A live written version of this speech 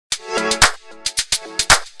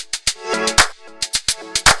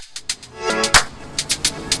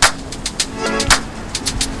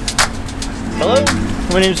Hello,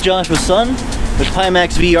 my name is Joshua Sun with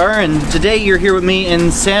Pimax VR, and today you're here with me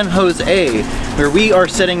in San Jose, where we are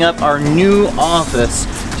setting up our new office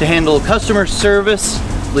to handle customer service,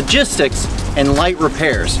 logistics, and light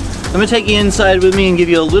repairs. I'm going to take you inside with me and give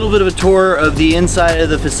you a little bit of a tour of the inside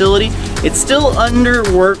of the facility. It's still under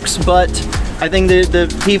works, but I think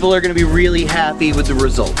the people are going to be really happy with the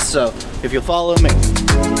results. So if you'll follow me.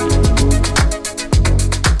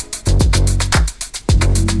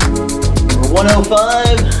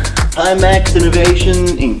 105, Pimax Innovation,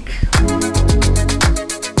 Inc.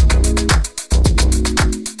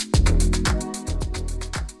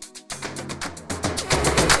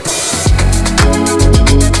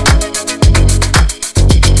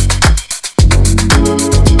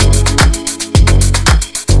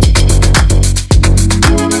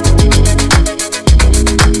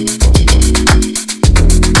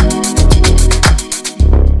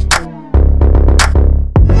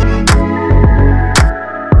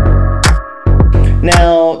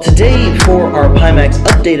 Now, today for our Pimax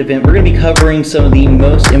Update event, we're going to be covering some of the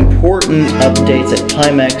most important updates at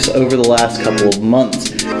Pimax over the last couple of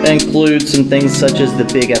months. That includes some things such as the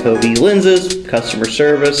big FOV lenses, customer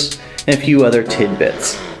service, and a few other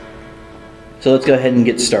tidbits. So let's go ahead and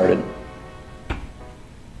get started.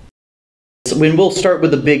 So we'll start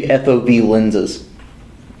with the big FOV lenses.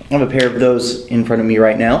 I have a pair of those in front of me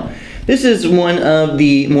right now. This is one of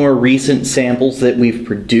the more recent samples that we've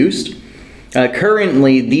produced.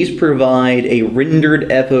 Currently, these provide a rendered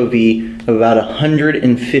FOV of about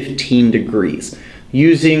 115 degrees.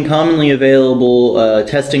 Using commonly available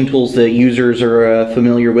testing tools that users are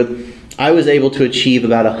familiar with, I was able to achieve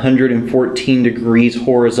about 114 degrees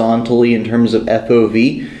horizontally in terms of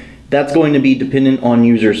FOV. That's going to be dependent on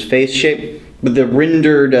user's face shape, but the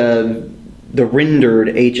rendered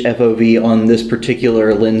HFOV on this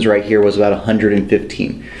particular lens right here was about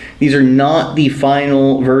 115. These are not the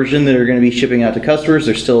final version that are going to be shipping out to customers.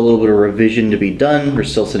 There's still a little bit of revision to be done. We're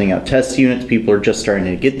still sending out test units. People are just starting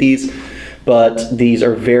to get these, but these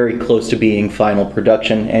are very close to being final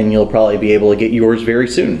production, and you'll probably be able to get yours very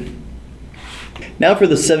soon. Now for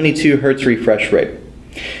the 72 Hz refresh rate.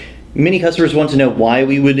 Many customers want to know why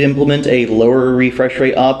we would implement a lower refresh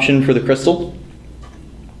rate option for the crystal.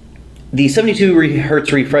 The 72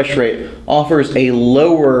 Hz refresh rate offers a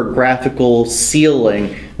lower graphical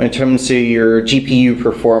ceiling when it comes to your GPU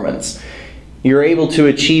performance. You're able to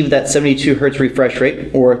achieve that 72 Hz refresh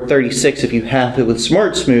rate, or 36 if you have it with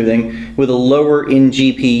smart smoothing, with a lower end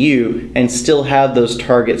GPU and still have those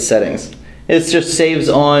target settings. It just saves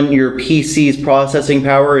on your PC's processing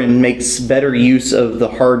power and makes better use of the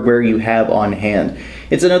hardware you have on hand.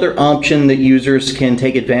 It's another option that users can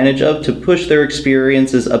take advantage of to push their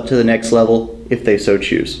experiences up to the next level if they so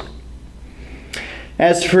choose.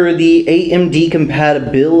 As for the AMD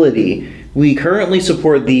compatibility, we currently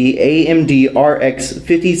support the AMD RX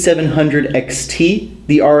 5700 XT,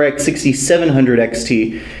 the RX 6700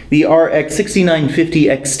 XT, the RX 6950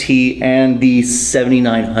 XT, and the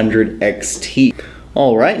 7900 XT.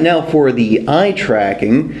 Alright, now for the eye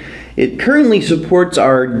tracking. It currently supports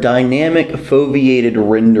our dynamic foveated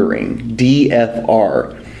rendering,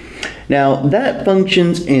 DFR. Now, that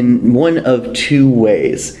functions in one of two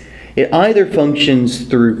ways. It either functions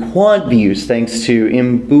through quad views thanks to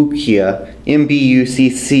MBUCCHIA,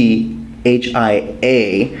 MBUCCHIA,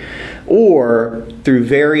 or through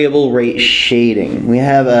variable rate shading. We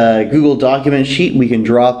have a Google document sheet we can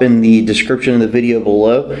drop in the description of the video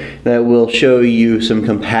below that will show you some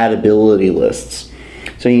compatibility lists.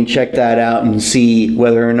 So you can check that out and see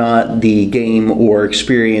whether or not the game or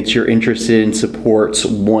experience you're interested in supports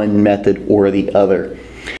one method or the other.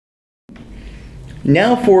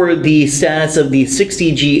 Now for the status of the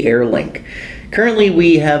 60G Airlink. Currently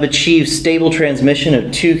we have achieved stable transmission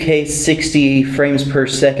of 2K 60 frames per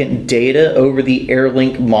second data over the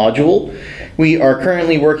Airlink module. We are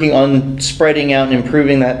currently working on spreading out and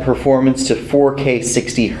improving that performance to 4K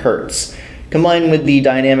 60 Hz. Combined with the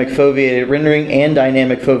dynamic foveated rendering and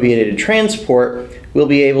dynamic foveated transport, we'll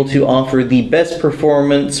be able to offer the best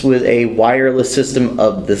performance with a wireless system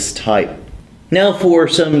of this type. Now for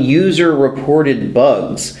some user-reported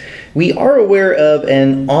bugs. We are aware of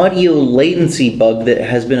an audio latency bug that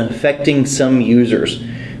has been affecting some users.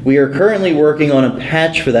 We are currently working on a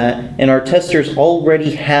patch for that, and our testers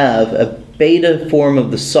already have a beta form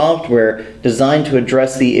of the software designed to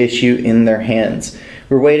address the issue in their hands.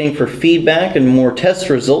 We're waiting for feedback and more test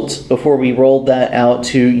results before we roll that out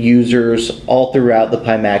to users all throughout the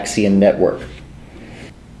Pimaxian network.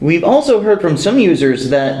 We've also heard from some users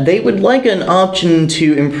that they would like an option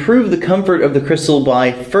to improve the comfort of the crystal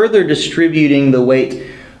by further distributing the weight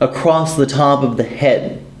across the top of the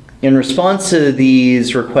head. In response to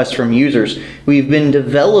these requests from users, we've been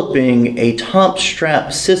developing a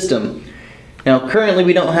Topstrap system. Now, currently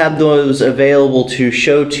we don't have those available to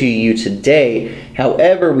show to you today.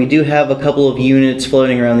 However, we do have a couple of units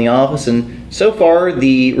floating around the office, and so far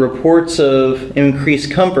the reports of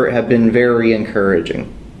increased comfort have been very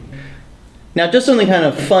encouraging. Now, just something kind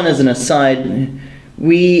of fun as an aside,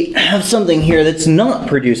 we have something here that's not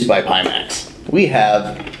produced by Pimax. We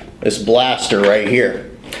have this blaster right here.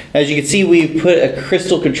 As you can see, we've put a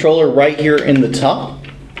crystal controller right here in the top.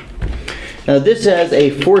 Now this has a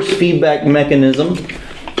force feedback mechanism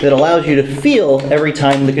that allows you to feel every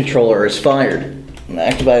time the controller is fired.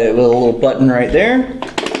 Activate it with a little button right there.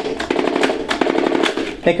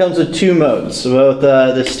 It comes with two modes, both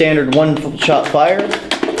the standard one-shot fire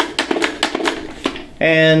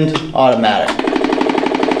and automatic.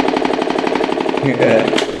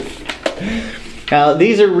 Now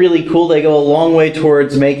these are really cool. They go a long way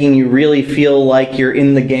towards making you really feel like you're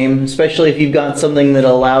in the game, especially if you've got something that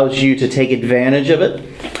allows you to take advantage of it.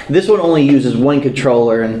 This one only uses one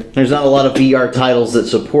controller, and there's not a lot of VR titles that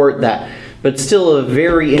support that, but still a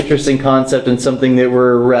very interesting concept and something that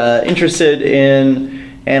we're interested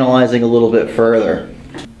in analyzing a little bit further.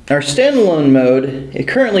 Our standalone mode, it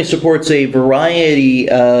currently supports a variety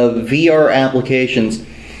of VR applications,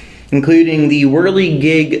 including the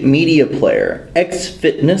Whirligig Media Player,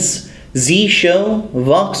 X-Fitness, Z-Show,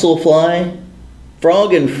 Voxelfly,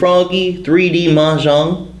 Frog and Froggy, 3D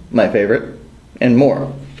Mahjong, my favorite, and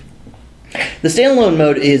more. The standalone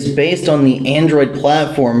mode is based on the Android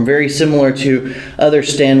platform, very similar to other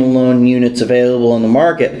standalone units available on the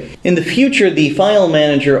market. In the future, the file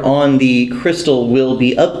manager on the Crystal will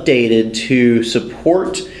be updated to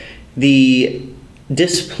support the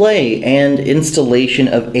display and installation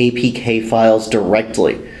of APK files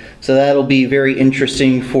directly. So that'll be very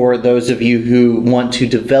interesting for those of you who want to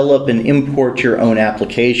develop and import your own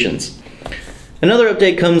applications. Another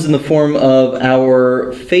update comes in the form of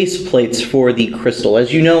our faceplates for the Crystal.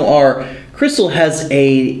 As you know, our Crystal has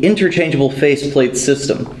an interchangeable faceplate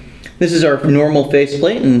system. This is our normal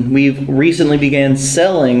faceplate, and we've recently began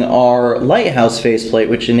selling our Lighthouse faceplate,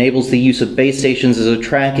 which enables the use of base stations as a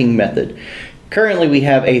tracking method. Currently, we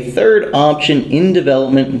have a third option in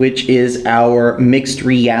development, which is our mixed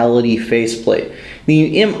reality faceplate.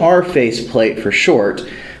 The MR faceplate, for short,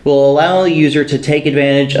 will allow the user to take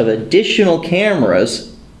advantage of additional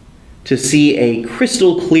cameras to see a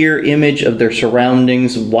crystal clear image of their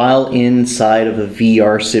surroundings while inside of a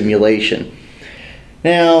VR simulation.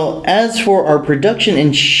 Now, as for our production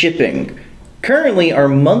and shipping, currently our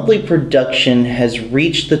monthly production has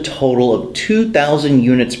reached the total of 2,000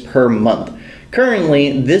 units per month.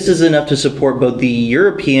 Currently, this is enough to support both the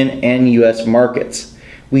European and US markets.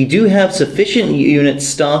 We do have sufficient units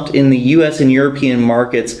stocked in the US and European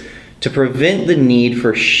markets to prevent the need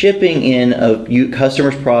for shipping in of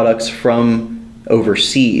customers' products from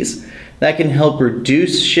overseas. That can help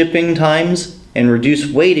reduce shipping times and reduce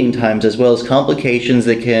waiting times, as well as complications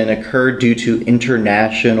that can occur due to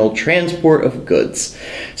international transport of goods.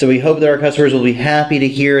 So we hope that our customers will be happy to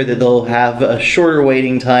hear that they'll have a shorter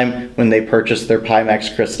waiting time when they purchase their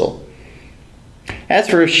Pimax Crystal. As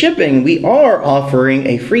for shipping, we are offering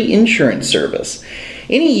a free insurance service.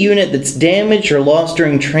 Any unit that's damaged or lost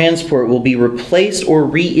during transport will be replaced or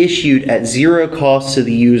reissued at zero cost to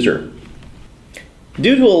the user.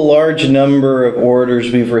 Due to a large number of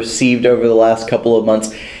orders we've received over the last couple of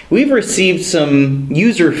months, we've received some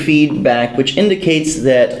user feedback which indicates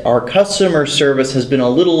that our customer service has been a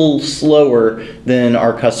little slower than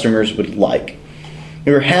our customers would like.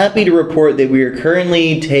 We're happy to report that we are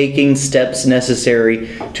currently taking steps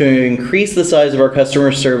necessary to increase the size of our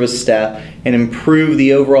customer service staff and improve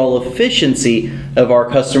the overall efficiency of our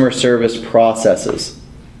customer service processes.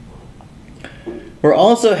 We're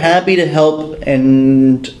also happy to help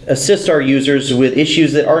and assist our users with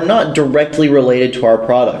issues that are not directly related to our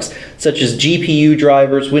products, such as GPU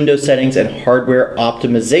drivers, Windows settings, and hardware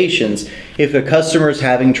optimizations if a customer is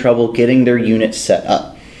having trouble getting their unit set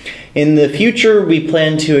up. In the future, we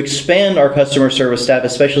plan to expand our customer service staff,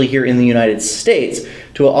 especially here in the United States,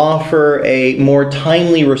 to offer a more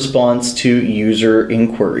timely response to user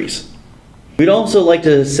inquiries. We'd also like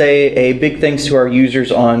to say a big thanks to our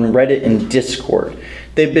users on Reddit and Discord.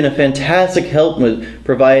 They've been a fantastic help with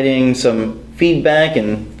providing some feedback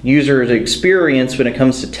and user experience when it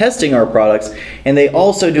comes to testing our products, and they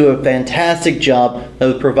also do a fantastic job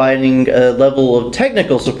of providing a level of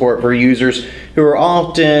technical support for users who are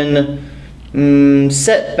often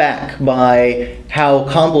set back by how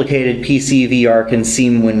complicated PC VR can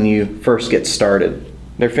seem when you first get started.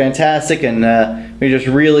 They're fantastic, and We're just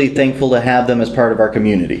really thankful to have them as part of our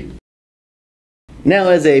community. Now,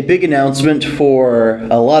 as a big announcement for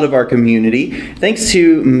a lot of our community, thanks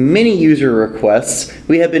to many user requests,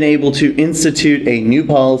 we have been able to institute a new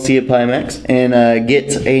policy at Pimax and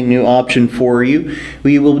get a new option for you.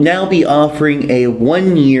 We will now be offering a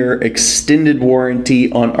 1-year extended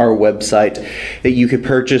warranty on our website that you could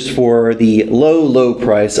purchase for the low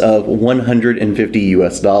price of $150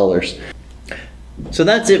 US. So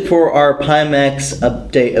that's it for our Pimax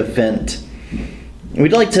Update Event.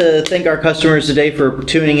 We'd like to thank our customers today for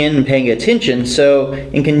tuning in and paying attention. So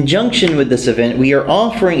in conjunction with this event, we are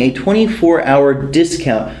offering a 24-hour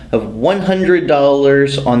discount of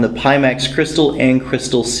 $100 on the Pimax Crystal and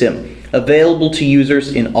Crystal SIM, available to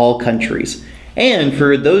users in all countries. And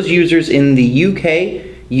for those users in the UK,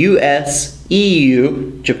 US,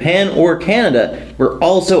 EU, Japan, or Canada, we're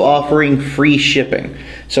also offering free shipping.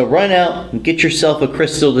 So run out and get yourself a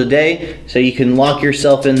Crystal today so you can lock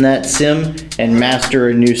yourself in that SIM and master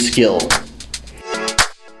a new skill.